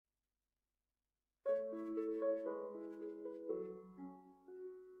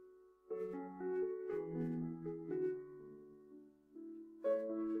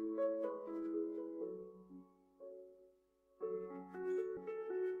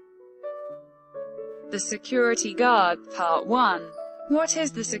The Security Guard, Part 1. What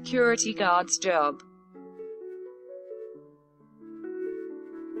is the security guard's job?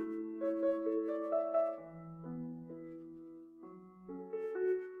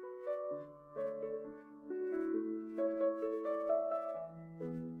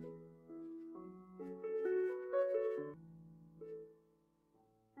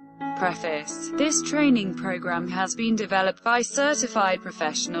 Preface. This training program has been developed by certified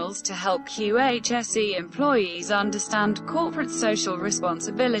professionals to help QHSE employees understand corporate social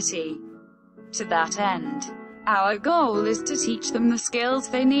responsibility. To that end, our goal is to teach them the skills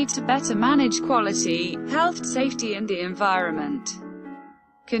they need to better manage quality, health, safety and the environment.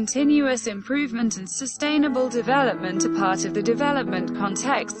 Continuous improvement and sustainable development are part of the development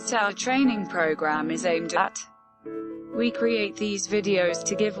contexts our training program is aimed at. We create these videos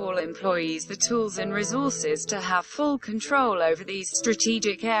to give all employees the tools and resources to have full control over these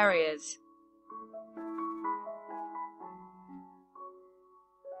strategic areas.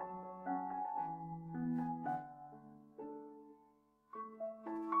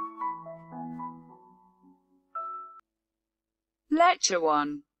 Lecture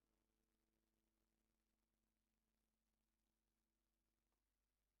 1.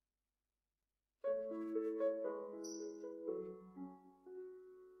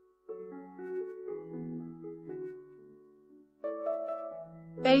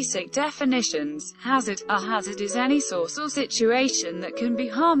 Basic definitions. Hazard. A hazard is any source or situation that can be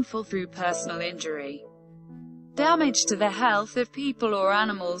harmful through personal injury, damage to the health of people or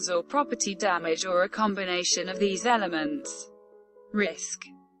animals, or property damage, or a combination of these elements. Risk.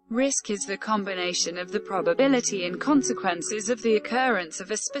 Risk is the combination of the probability and consequences of the occurrence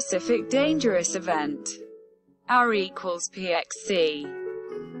of a specific dangerous event. R equals PXC.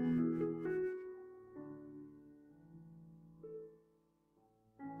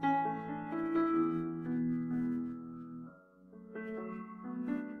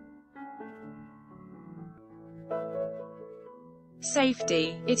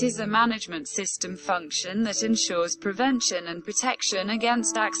 Safety. It is a management system function that ensures prevention and protection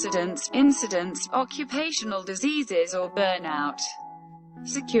against accidents, incidents, occupational diseases or burnout.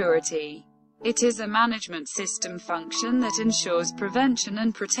 Security. It is a management system function that ensures prevention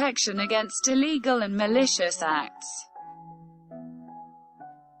and protection against illegal and malicious acts.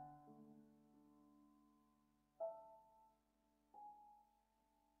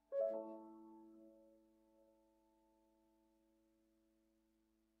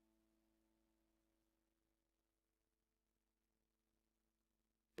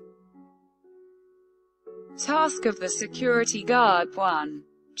 Task of the Security Guard. 1.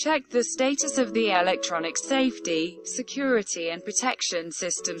 Check the status of the electronic safety, security and protection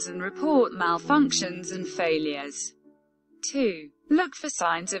systems and report malfunctions and failures. 2. Look for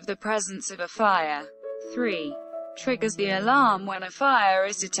signs of the presence of a fire. 3. Triggers the alarm when a fire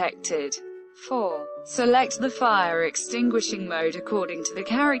is detected. 4. Select the fire extinguishing mode according to the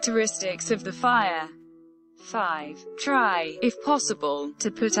characteristics of the fire. 5. Try, if possible,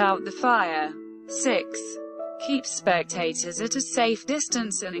 to put out the fire. 6. Keep spectators at a safe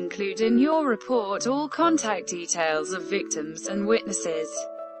distance and include in your report all contact details of victims and witnesses.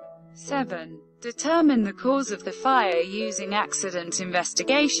 7. Determine the cause of the fire using accident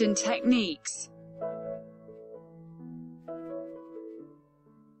investigation techniques.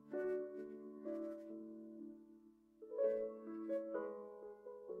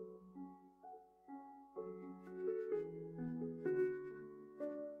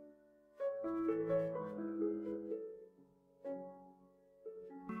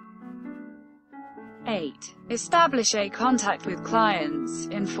 Establish a contact with clients,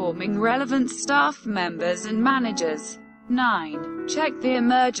 informing relevant staff members and managers. 9. Check the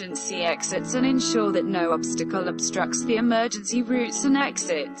emergency exits and ensure that no obstacle obstructs the emergency routes and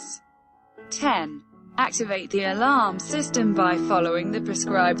exits. 10. Activate the alarm system by following the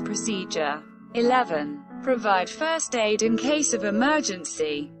prescribed procedure. 11. Provide first aid in case of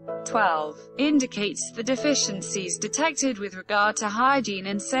emergency. 12. Indicates the deficiencies detected with regard to hygiene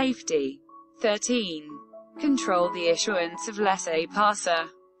and safety. 13. Control the issuance of laissez-passer.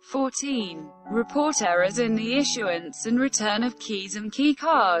 14. Report errors in the issuance and return of keys and key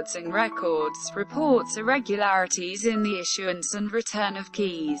cards and records. Reports irregularities in the issuance and return of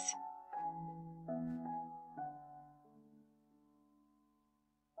keys.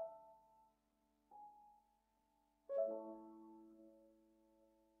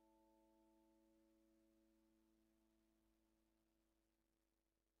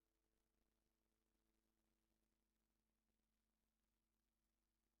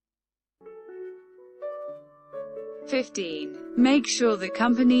 15. Make sure the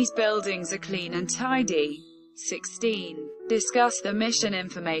company's buildings are clean and tidy. 16. Discuss the mission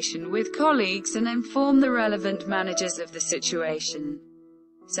information with colleagues and inform the relevant managers of the situation.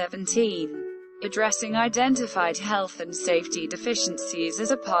 17. Addressing identified health and safety deficiencies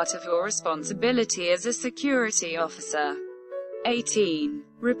as a part of your responsibility as a security officer. 18.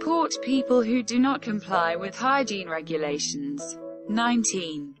 Report people who do not comply with hygiene regulations.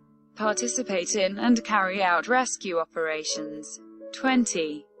 19. Participate in and carry out rescue operations.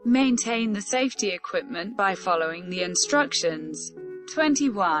 20. Maintain the safety equipment by following the instructions.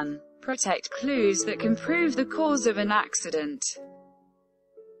 21. Protect clues that can prove the cause of an accident.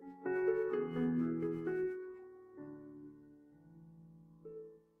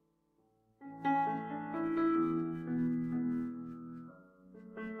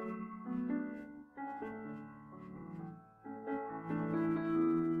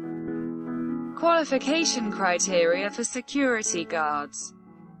 Qualification criteria for security guards.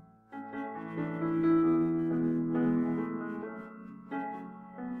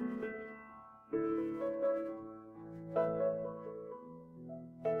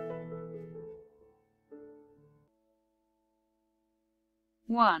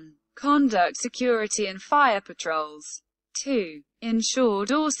 One. Conduct security and fire patrols. 2. Ensure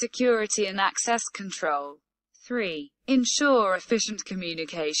door security and access control. 3. Ensure efficient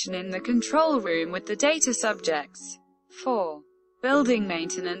communication in the control room with the data subjects. 4. Building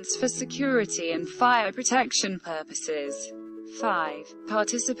maintenance for security and fire protection purposes. 5.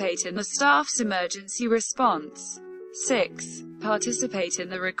 Participate in the staff's emergency response. 6. Participate in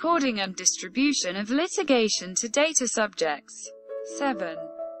the recording and distribution of litigation to data subjects. 7.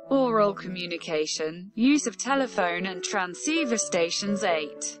 Oral communication, use of telephone and transceiver stations.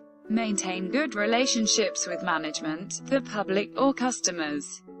 8. Maintain good relationships with management, the public, or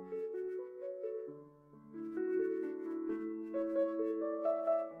customers.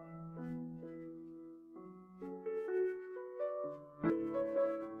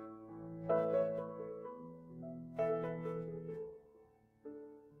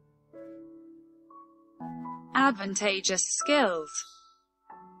 Advantageous skills.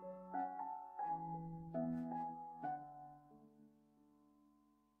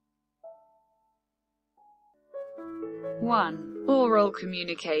 1. Oral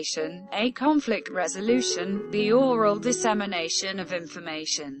communication, A. Conflict resolution, B. Oral dissemination of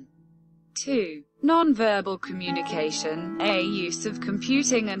information. 2. Nonverbal communication, A. Use of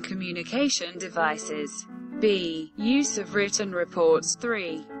computing and communication devices. B. Use of written reports.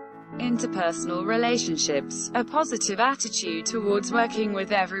 3. Interpersonal relationships, a positive attitude towards working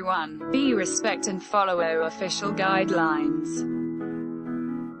with everyone. B. Respect and follow official guidelines.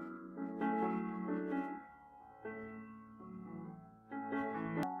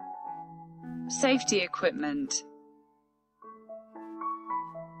 Safety equipment.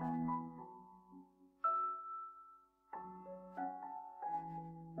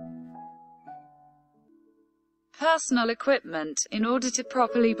 Personal equipment. In order to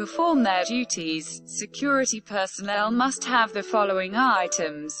properly perform their duties, security personnel must have the following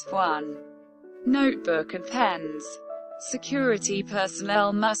items. 1. Notebook and pens. Security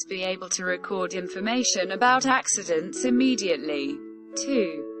personnel must be able to record information about accidents immediately.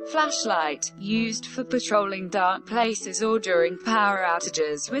 2. Flashlight, used for patrolling dark places or during power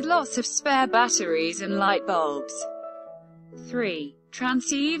outages with lots of spare batteries and light bulbs. 3.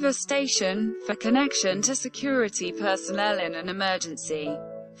 Transceiver station, for connection to security personnel in an emergency.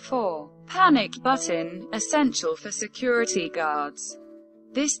 4. Panic button, essential for security guards.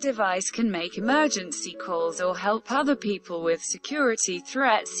 This device can make emergency calls or help other people with security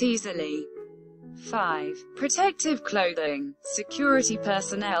threats easily. 5. Protective clothing. Security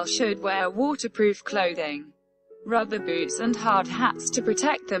personnel should wear waterproof clothing, rubber boots and hard hats to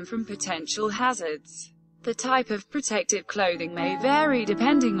protect them from potential hazards. The type of protective clothing may vary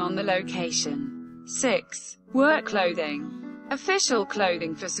depending on the location. 6. Work clothing. Official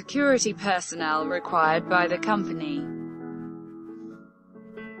clothing for security personnel required by the company.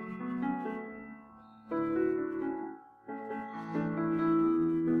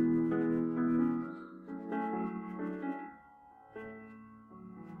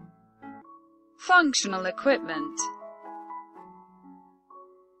 Functional equipment.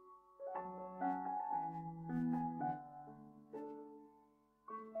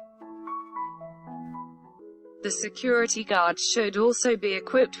 The security guard should also be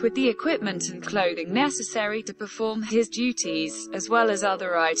equipped with the equipment and clothing necessary to perform his duties, as well as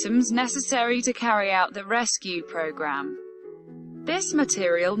other items necessary to carry out the rescue program. This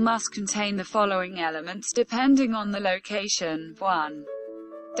material must contain the following elements depending on the location. 1.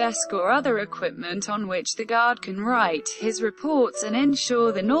 desk or other equipment on which the guard can write his reports and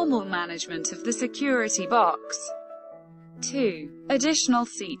ensure the normal management of the security box. 2. Additional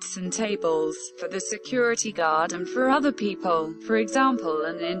seats and tables, for the security guard and for other people, for example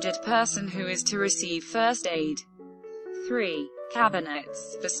an injured person who is to receive first aid. 3.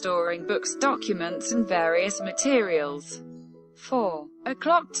 Cabinets, for storing books, documents and various materials. 4. A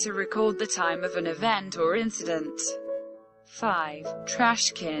clock to record the time of an event or incident. 5.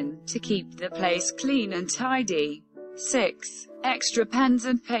 Trash can, to keep the place clean and tidy. 6. Extra pens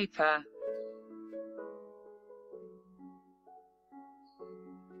and paper.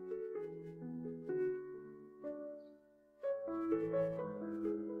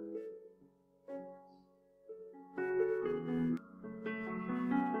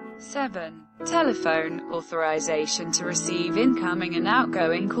 Seven. Telephone, authorization to receive incoming and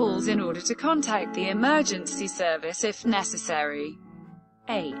outgoing calls in order to contact the emergency service if necessary.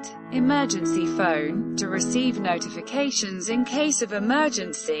 8. Emergency phone, to receive notifications in case of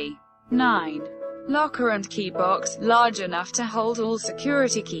emergency. 9. Locker and key box, large enough to hold all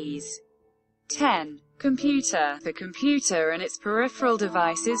security keys. 10. Computer. The computer and its peripheral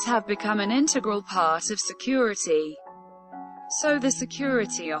devices have become an integral part of security, so the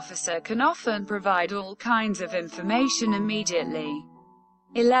security officer can often provide all kinds of information immediately.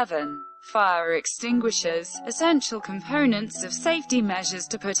 11. Fire extinguishers, essential components of safety measures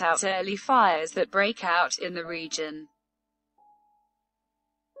to put out early fires that break out in the region.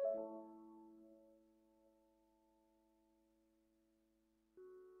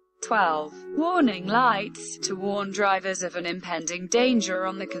 12. Warning lights, to warn drivers of an impending danger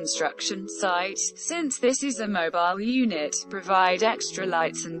on the construction site. Since this is a mobile unit, provide extra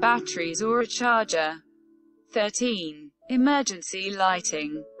lights and batteries or a charger. 13. Emergency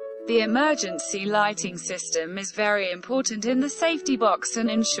lighting. The emergency lighting system is very important in the safety box and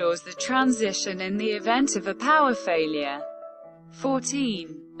ensures the transition in the event of a power failure.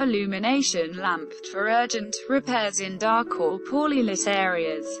 14. Illumination lamp, for urgent repairs in dark or poorly lit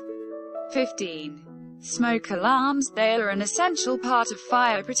areas. 15. Smoke alarms, they are an essential part of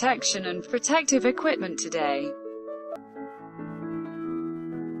fire protection and protective equipment today.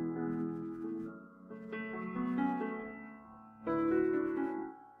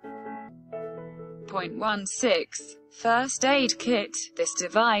 Point 16. First aid kit. This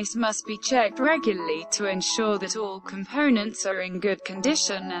device must be checked regularly to ensure that all components are in good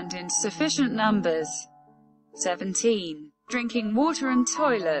condition and in sufficient numbers. 17. Drinking water and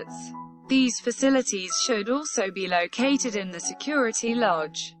toilets. These facilities should also be located in the security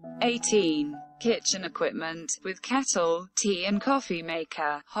lodge. 18. Kitchen equipment, with kettle, tea and coffee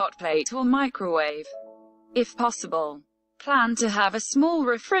maker, hot plate or microwave. If possible, plan to have a small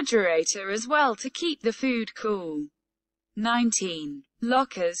refrigerator as well to keep the food cool. 19.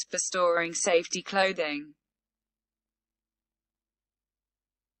 Lockers, for storing safety clothing.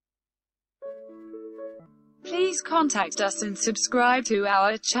 Please contact us and subscribe to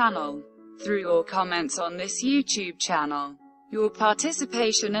our channel through your comments on this YouTube channel. Your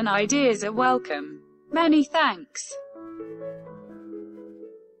participation and ideas are welcome. Many thanks.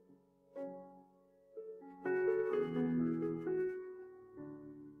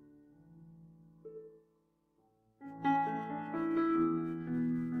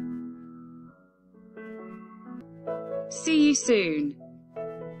 See you soon.